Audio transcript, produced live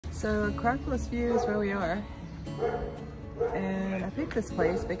So Acropolis View is where we are. And I picked this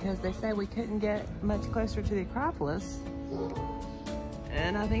place because they said we couldn't get much closer to the Acropolis.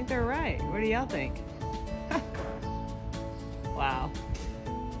 And I think they're right. What do y'all think? Wow.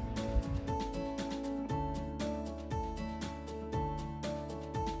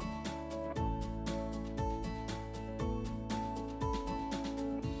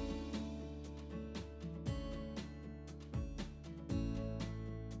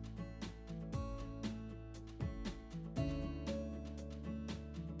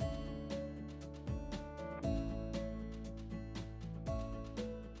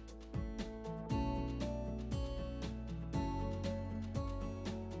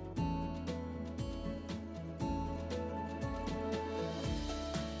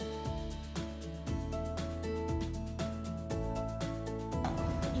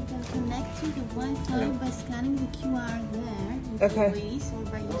 Connect to the Wi-Fi by scanning the QR there with Okay. the Waze or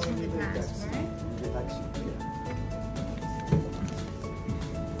by using the password.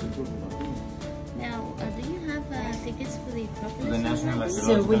 Now, do you have tickets for the Acropolis?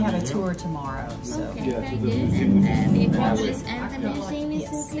 So we have a tour tomorrow. So. Okay, very good. And the Acropolis and the museum is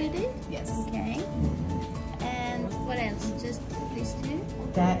included? Yes. Okay. And what else? Just these two?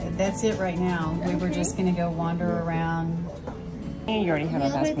 That's it right now. We were just going to go wander around. You already have You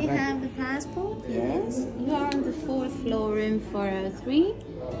a passport, already right? have the passport, yes. You are on the 4th floor, room 403.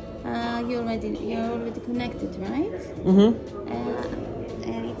 You're already connected, right? Mm-hmm.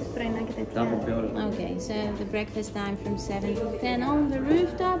 Okay, so the breakfast time from 7 to 10 on the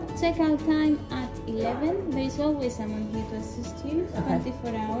rooftop. Checkout time at 11. There is always someone here to assist you,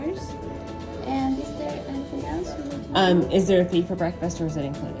 24 hours. And is there anything else you would have? Is there a fee for breakfast or is it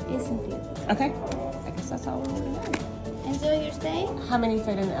included? It's included. Okay. I guess that's all we need to know. Enjoy your stay. How many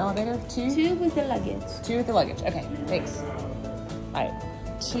fit in the elevator? 2? 2 with the luggage. 2 with the luggage. Okay, thanks. All right.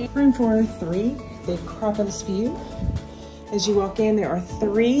 2. Room 403, the Acropolis View. As you walk in, there are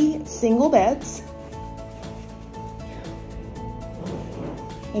 3 single beds.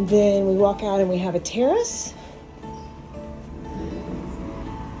 And then we walk out and we have a terrace.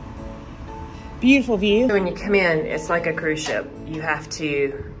 Beautiful view. When you come in, it's like a cruise ship. You have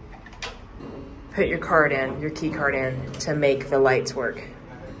to put your card in, your key card in, to make the lights work.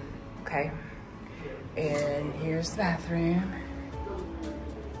 Okay? And here's the bathroom.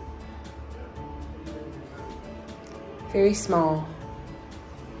 Very small,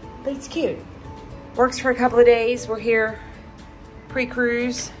 but it's cute. Works for a couple of days. We're here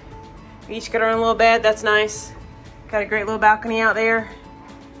pre-cruise. We each got our own little bed. That's nice. Got a great little balcony out there.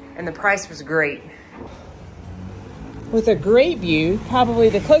 And the price was great. With a great view, probably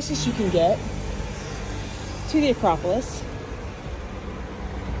the closest you can get to the Acropolis.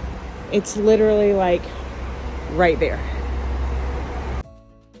 It's literally like right there.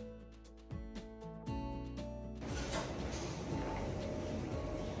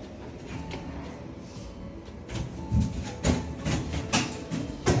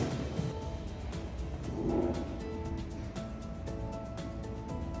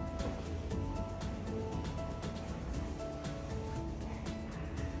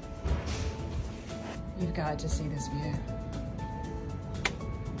 You've got to see this view.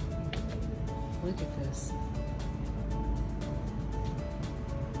 Look at this.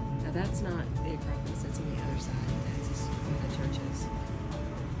 Now that's not the Acropolis, that's on the other side. That's just one of the churches.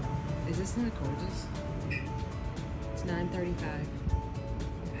 Is this not gorgeous? It's 9:35.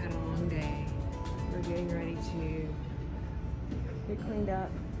 We've had a long day. We're getting ready to get cleaned up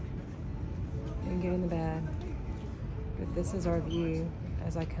and get in the bed. But this is our view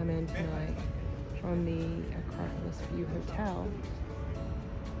as I come in tonight from the Acropolis View Hotel.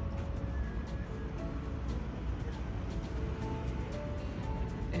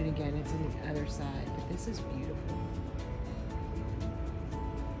 And again, it's on the other side, but this is beautiful.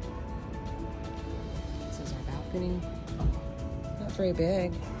 This is our balcony. Not very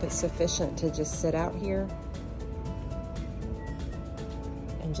big, but sufficient to just sit out here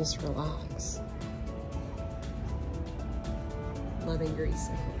and just relax. Loving Greece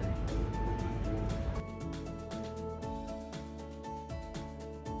so far.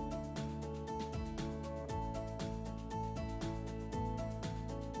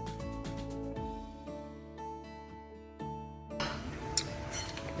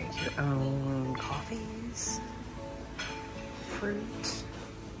 Your own coffees, fruit.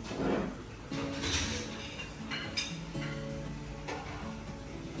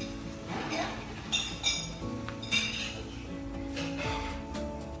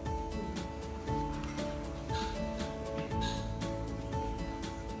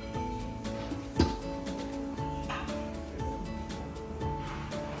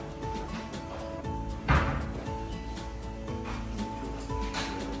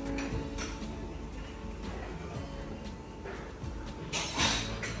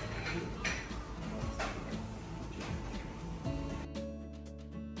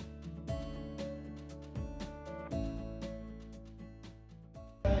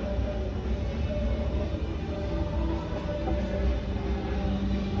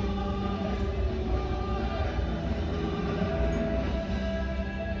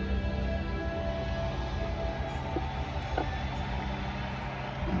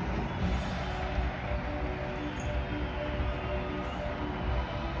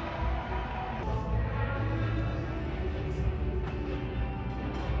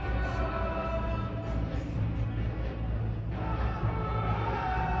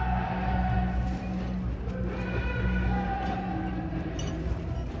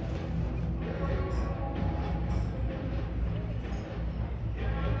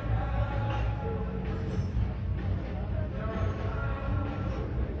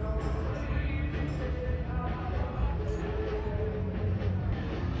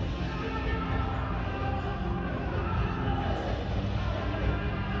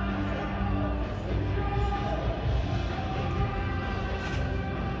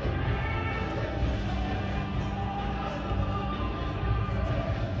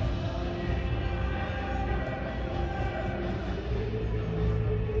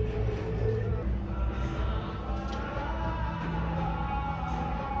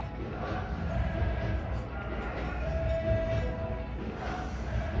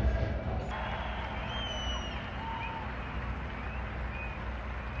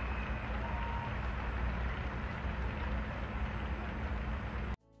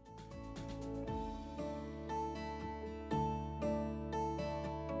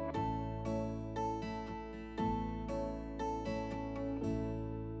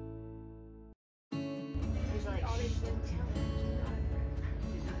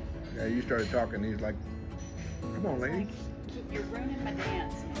 Yeah, you started talking. He's like, "Come on, lady. You're ruining my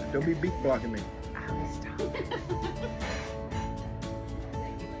dance. Don't be beat blocking me." I was talking.